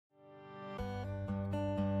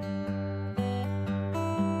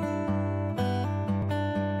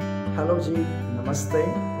Hello Ji, Namaste,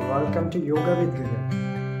 welcome to Yoga with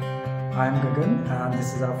Gagan. I am Gagan and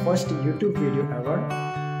this is our first YouTube video ever.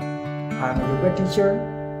 I am a yoga teacher,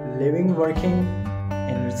 living, working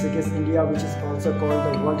in Rishikesh, India, which is also called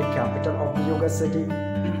the world capital of the yoga city.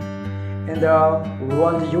 In the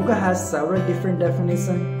world, yoga has several different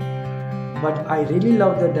definitions, but I really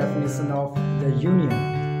love the definition of the union.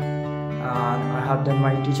 And I have done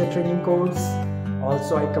my teacher training course.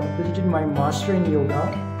 Also, I completed my master in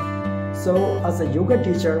yoga. So, as a yoga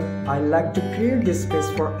teacher, I like to create this space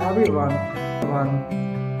for everyone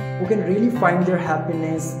who can really find their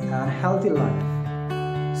happiness and healthy life.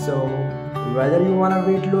 So, whether you want to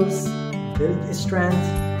weight loss, build strength,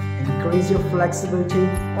 increase your flexibility,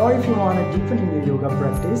 or if you want to deepen in your yoga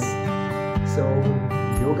practice, so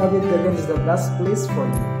Yoga with Gagan is the best place for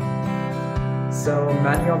you. So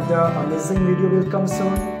many of the amazing video will come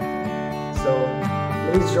soon. So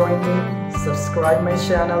please join me, subscribe my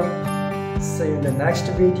channel. See you in the next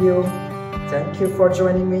video. Thank you for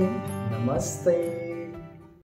joining me. Namaste.